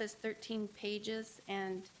itself is 13 pages,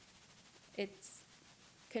 and it's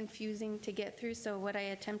confusing to get through. So what I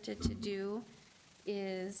attempted to do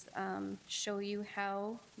is show you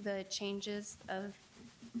how the changes of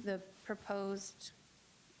the proposed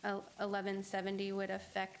 1170 would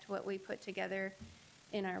affect what we put together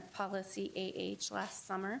in our policy AH last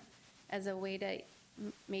summer, as a way to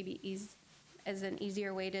as an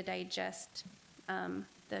easier way to digest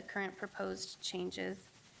the current proposed changes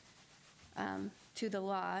to the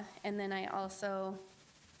law. And then I also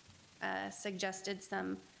suggested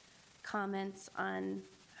some comments on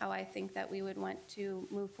how I think that we would want to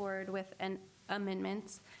move forward with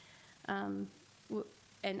amendments. And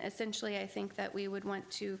essentially, I think that we would want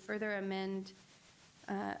to further amend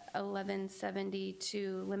 1170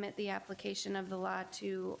 to limit the application of the law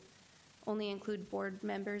to only include board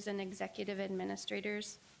members and executive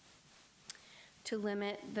administrators, to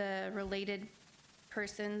limit the related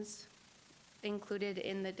persons included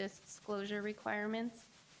in the disclosure requirements,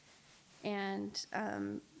 and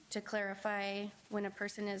to clarify when a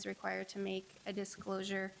person is required to make a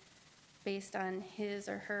disclosure based on his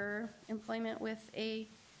or her employment with a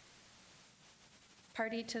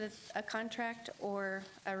party to a contract or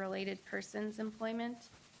a related person's employment.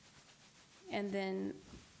 And then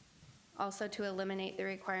also to eliminate the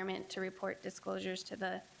requirement to report disclosures to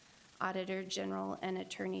the Auditor General and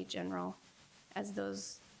Attorney General, as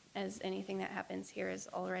anything that happens here is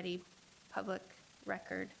already public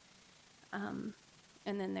record.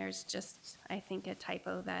 And then there's just, I think, a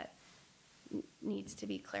typo that needs to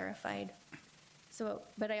be clarified. So,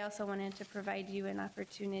 but I also wanted to provide you an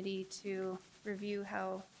opportunity to review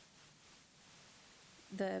how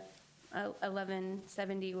the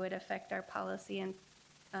 1170 would affect our policy, and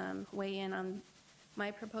weigh in on my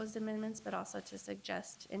proposed amendments, but also to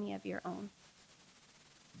suggest any of your own.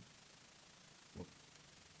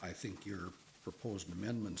 I think your proposed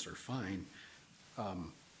amendments are fine.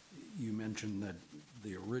 You mentioned that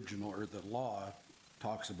the original, or the law,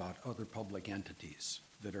 talks about other public entities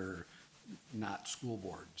that are not school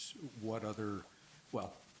boards. What other,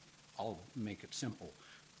 well, I'll make it simple.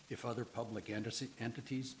 If other public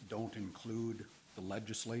entities don't include the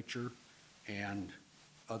legislature and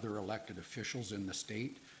other elected officials in the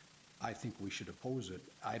state, I think we should oppose it.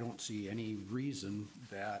 I don't see any reason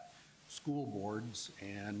that school boards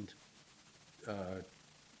and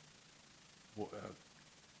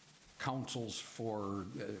councils for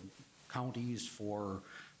counties, for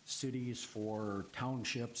cities, for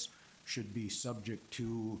townships should be subject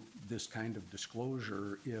to this kind of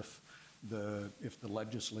disclosure if the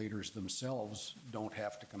legislators themselves don't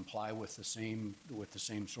have to comply with the same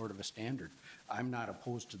sort of a standard. I'm not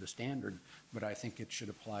opposed to the standard, but I think it should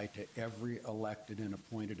apply to every elected and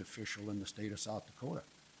appointed official in the state of South Dakota.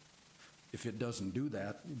 If it doesn't do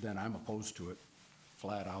that, then I'm opposed to it,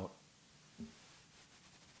 flat out.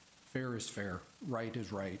 Fair is fair, right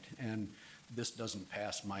is right, and this doesn't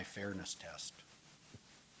pass my fairness test.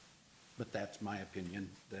 But that's my opinion.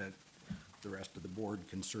 That the rest of the board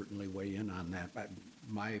can certainly weigh in on that.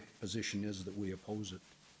 My position is that we oppose it.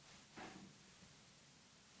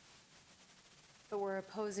 But we're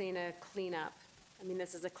opposing a cleanup. I mean,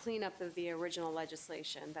 this is a cleanup of the original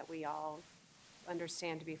legislation that we all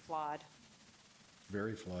understand to be flawed.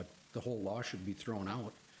 Very flawed. The whole law should be thrown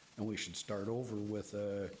out, and we should start over with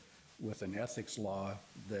an ethics law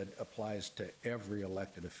that applies to every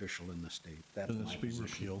elected official in the state. That's Can my this be position.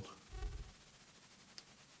 repealed?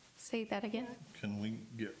 Say that again? Can we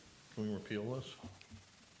repeal this?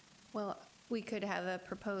 Well, we could have a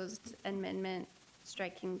proposed amendment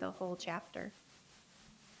striking the whole chapter.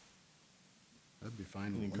 That'd be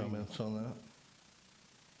fine. Any with me. comments on that?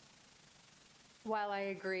 While I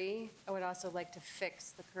agree, I would also like to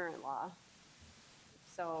fix the current law.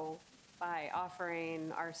 So by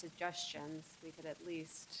offering our suggestions, we could at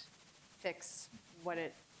least fix what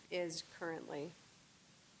it is currently.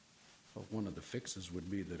 Well, one of the fixes would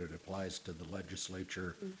be that it applies to the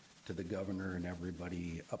legislature, to the governor, and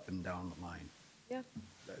everybody up and down the line. Yeah.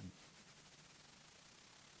 That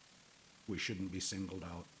we shouldn't be singled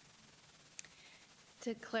out.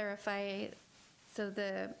 To clarify, so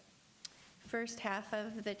the first half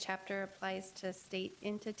of the chapter applies to state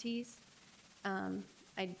entities.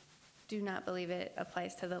 I do not believe it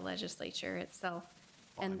applies to the legislature itself.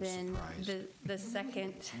 Oh, And I'm then surprised.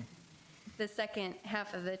 the second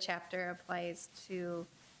half of the chapter applies to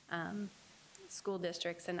school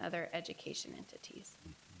districts and other education entities.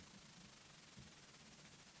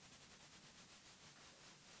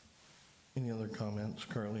 Any other comments,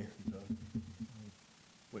 Carly?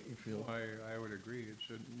 What you feel? I would agree.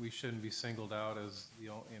 We shouldn't be singled out as as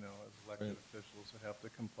elected Right. officials that have to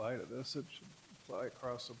comply to this. It should apply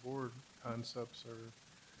across the board. Concepts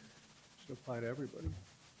should apply to everybody.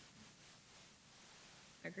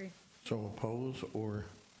 Agree. So oppose or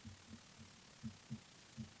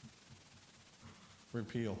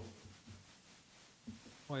repeal?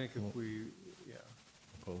 Well, I think if we,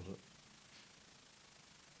 Oppose it.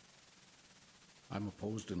 I'm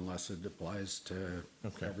opposed unless it applies to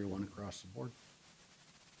Okay. everyone across the board.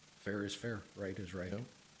 Fair is fair, right is right. Yep.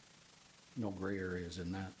 No gray areas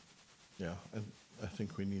in that. Yeah, I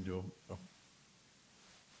think we need to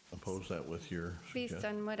oppose that with your Based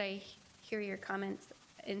suggestion. on what I hear your comments,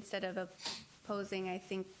 instead of opposing, I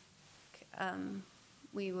think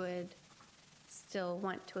we would still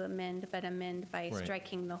want to amend, but amend by Right.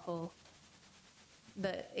 striking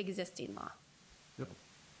the existing law. Yep.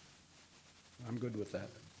 I'm good with that.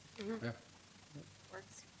 Yeah.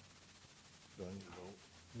 Works. Do I need to vote?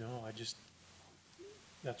 No,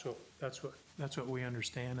 that's what we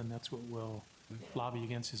understand, and that's what we'll lobby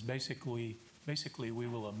against, is basically, we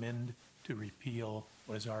will amend to repeal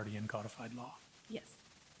what is already in codified law. Yes.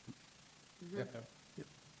 yeah.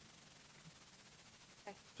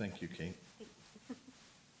 Thank you, Kate.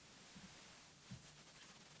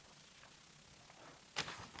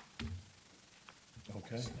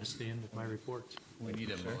 Okay, That's the end of my report. We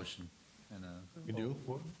need a motion and a, you do?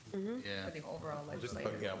 yeah. For the overall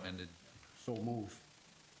legislature. Yeah. Amended. So move.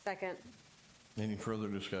 Second. Any further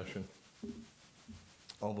discussion?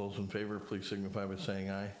 All those in favor, please signify by saying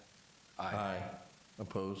aye. Aye.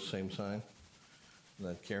 Opposed, same sign.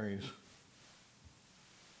 That carries.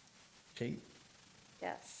 Kate?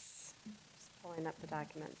 Yes. Just pulling up the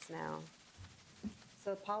documents now.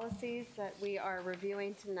 So policies that we are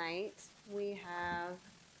reviewing tonight, we have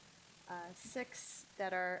 6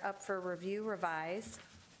 that are up for review revised.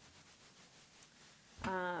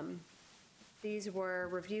 These were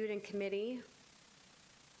reviewed in committee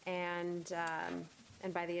and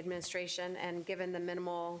by the administration, and given the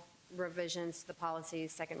minimal revisions to the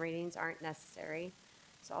policies, second readings aren't necessary.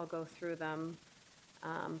 So I'll go through them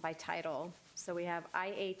by title. So we have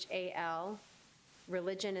IHAL,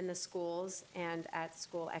 religion in the schools and at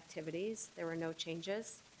school activities. There were no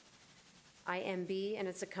changes. IMB and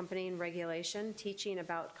its accompanying regulation, teaching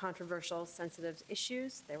about controversial sensitive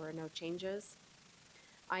issues. There were no changes.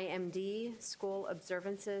 IMD, school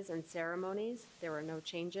observances and ceremonies. There were no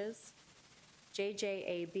changes.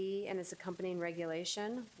 JJAB and its accompanying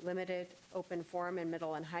regulation, limited open forum in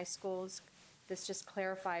middle and high schools. This just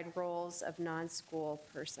clarified roles of non-school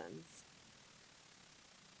persons.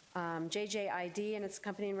 JJID and its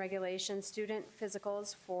accompanying regulation, student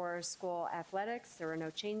physicals for school athletics, there were no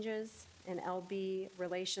changes. In LB,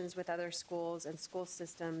 relations with other schools and school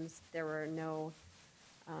systems, there were no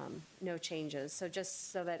changes. So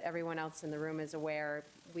just so that everyone else in the room is aware,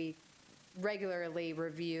 we regularly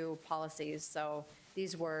review policies. So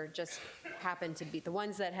these were just happened to be, the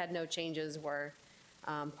ones that had no changes were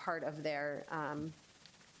part of their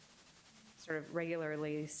sort of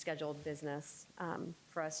regularly scheduled business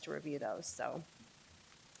for us to review those.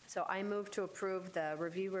 So I move to approve the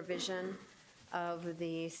review revision of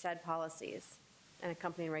the said policies and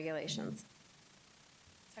accompanying regulations.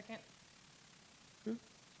 Second.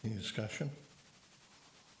 Any discussion?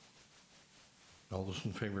 All those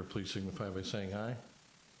in favor, please signify by saying aye.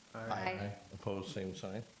 Aye. Opposed, same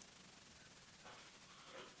sign.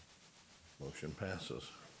 Motion passes.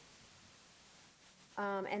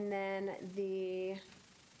 And then the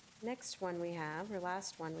next one we have, or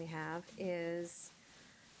last one we have, is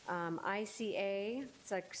ICA.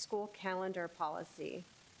 It's a school calendar policy.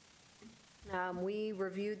 We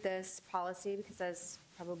reviewed this policy because, as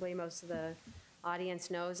probably most of the audience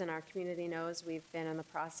knows and our community knows, we've been in the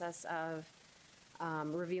process of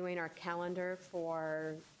reviewing our calendar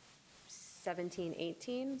for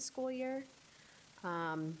 17-18 school year.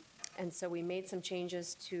 And so we made some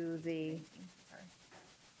changes to the,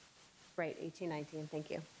 right, 18-19, thank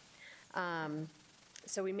you.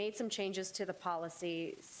 So we made some changes to the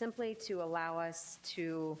policy simply to allow us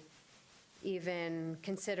to even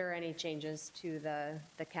consider any changes to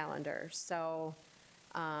the calendar. So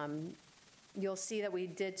you'll see that we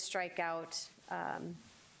did strike out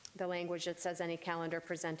the language that says any calendar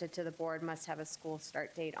presented to the board must have a school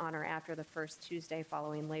start date on or after the first Tuesday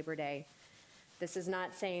following Labor Day. This is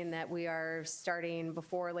not saying that we are starting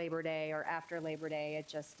before Labor Day or after Labor Day. It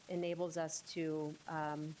just enables us to,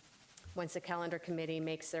 once the calendar committee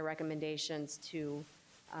makes their recommendations, to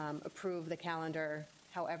approve the calendar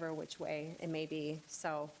however which way it may be.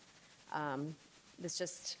 So this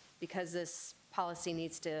just, because this policy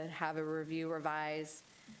needs to have a review, revise,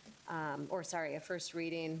 a first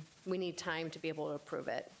reading, we need time to be able to approve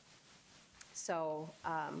it. So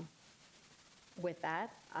with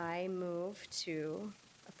that, I move to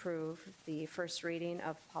approve the first reading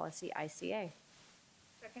of policy ICA.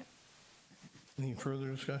 Second. Any further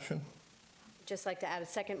discussion? Just like to add, a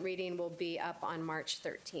second reading will be up on March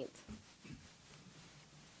 13th.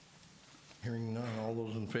 Hearing none, all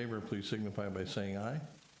those in favor, please signify by saying aye.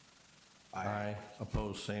 Aye.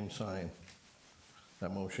 Opposed, same sign.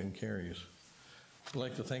 That motion carries. I'd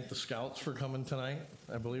like to thank the scouts for coming tonight.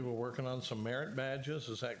 I believe we're working on some merit badges,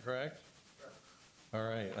 is that correct? All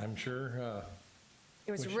right, I'm sure.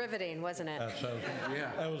 It was riveting, wasn't it? Yeah.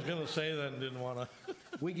 I was going to say that and didn't want to.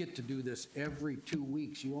 We get to do this every 2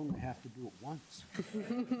 weeks. You only have to do it once.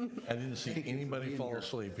 I didn't see anybody fall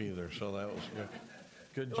asleep either, so that was good.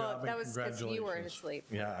 Good Well, job that and was 'cause congratulations. you weren't asleep.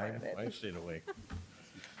 Yeah, part of it. I stayed awake.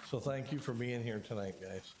 So thank you for being here tonight,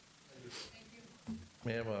 guys.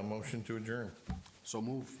 May I have a motion to adjourn? So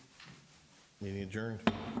move. Meeting adjourned.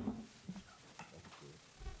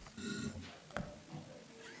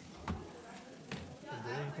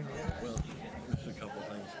 Well, just a couple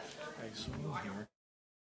things. I saw here.